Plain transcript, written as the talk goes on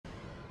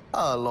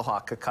Aloha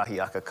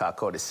kakahiaka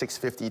kako. It is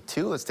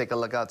 6:52. Let's take a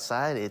look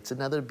outside. It's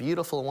another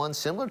beautiful one,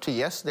 similar to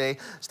yesterday.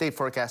 State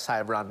forecast high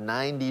of around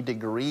 90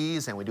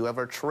 degrees, and we do have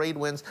our trade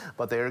winds,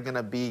 but they're going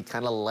to be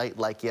kind of light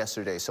like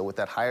yesterday. So with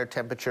that higher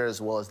temperature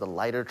as well as the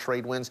lighter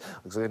trade winds,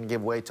 it's going to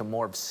give way to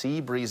more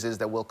sea breezes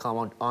that will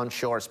come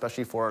onshore,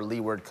 especially for our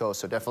leeward coast.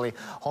 So definitely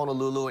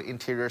Honolulu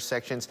interior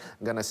sections,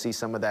 going to see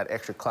some of that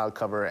extra cloud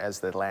cover as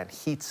the land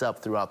heats up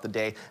throughout the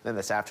day. And then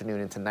this afternoon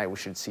and tonight, we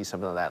should see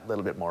some of that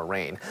little bit more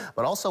rain.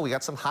 But also, we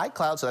got some high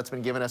clouds, so that's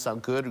been giving us some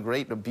good,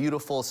 great,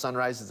 beautiful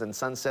sunrises and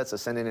sunsets. So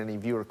send in any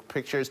viewer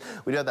pictures.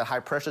 We do have that high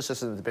pressure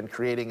system that's been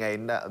creating a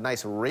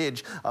nice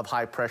ridge of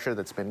high pressure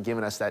that's been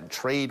giving us that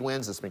trade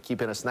winds. That's been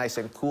keeping us nice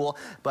and cool.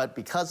 But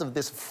because of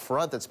this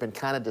front that's been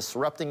kind of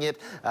disrupting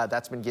it,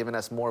 that's been giving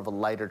us more of a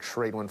lighter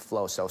trade wind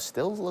flow. So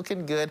still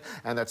looking good,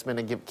 and that's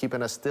been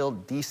keeping us still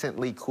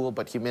decently cool,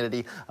 but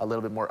humidity a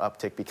little bit more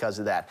uptick because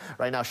of that.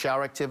 Right now,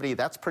 shower activity,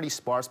 that's pretty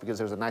sparse because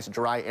there's a nice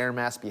dry air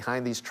mass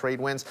behind these trade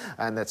winds,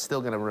 and that's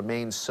still going to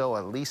remain so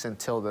at least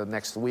until the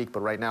next week.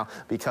 But right now,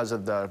 because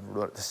of the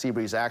sea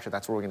breeze action,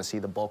 that's where we're going to see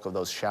the bulk of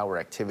those shower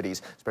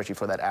activities, especially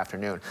for that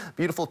afternoon.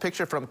 Beautiful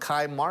picture from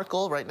Kai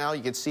Markle. Right now,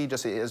 you can see,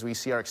 just as we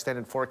see our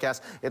extended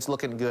forecast, it's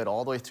looking good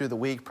all the way through the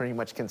week, pretty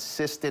much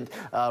consistent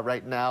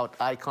right now,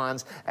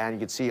 icons. And you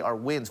can see our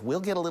winds will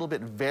get a little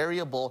bit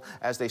variable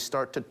as they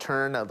start to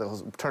turn.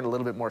 They'll turn a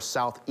little bit more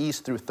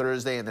southeast through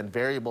Thursday, and then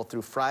variable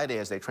through Friday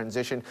as they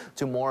transition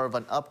to more of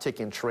an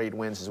uptick in trade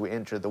winds as we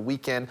enter the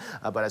weekend.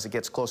 But as it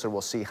gets closer,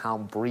 we'll see how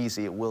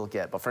breezy it will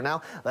get. But for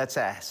now, let's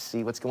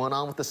see what's going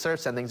on with the surf.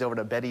 Send things over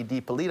to Betty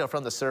DiPolito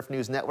from the Surf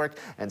News Network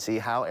and see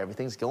how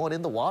everything's going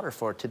in the water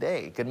for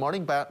today. Good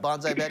morning,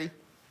 Bonsai Betty.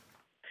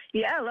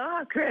 Yeah,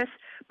 aloha, Chris.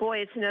 Boy,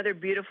 it's another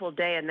beautiful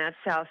day, and that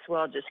south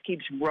swell just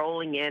keeps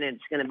rolling in, and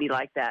it's going to be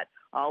like that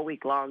all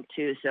week long,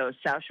 too. So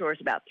South Shore is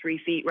about 3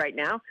 feet right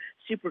now.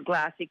 Super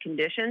glassy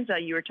conditions.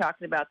 You were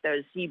talking about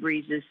those sea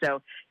breezes.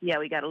 So, yeah,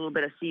 we got a little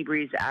bit of sea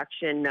breeze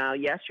action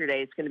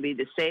yesterday. It's going to be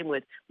the same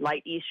with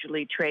light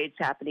easterly trades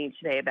happening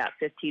today, about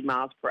 15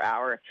 miles per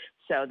hour.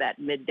 So that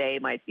midday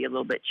might be a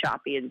little bit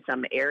choppy in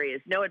some areas.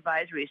 No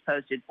advisories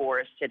posted for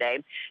us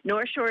today.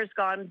 North Shore has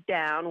gone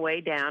down, way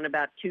down,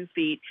 about 2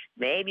 feet,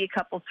 maybe a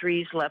couple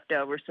threes left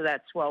over, so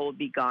that swell will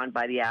be gone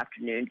by the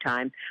afternoon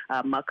time.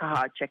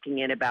 Makaha checking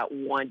in about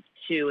 1,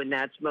 2, and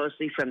that's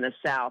mostly from the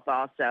south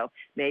also.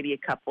 Maybe a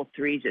couple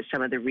threes at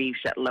some of the reefs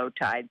at low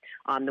tide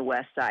on the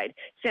west side.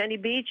 Sandy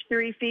Beach,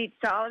 3 feet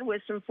solid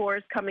with some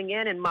fours coming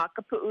in, and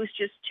Makapu'u's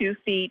just 2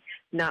 feet.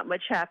 Not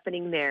much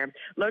happening there.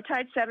 Low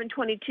tide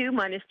 722,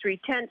 minus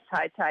 3/10.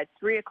 High tide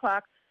 3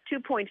 o'clock,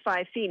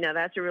 2.5 feet. Now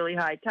that's a really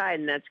high tide,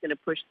 and that's going to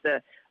push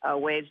the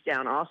waves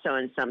down also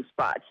in some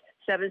spots.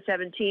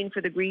 717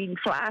 for the green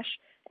flash,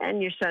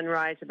 and your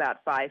sunrise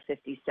about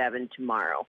 5:57 tomorrow.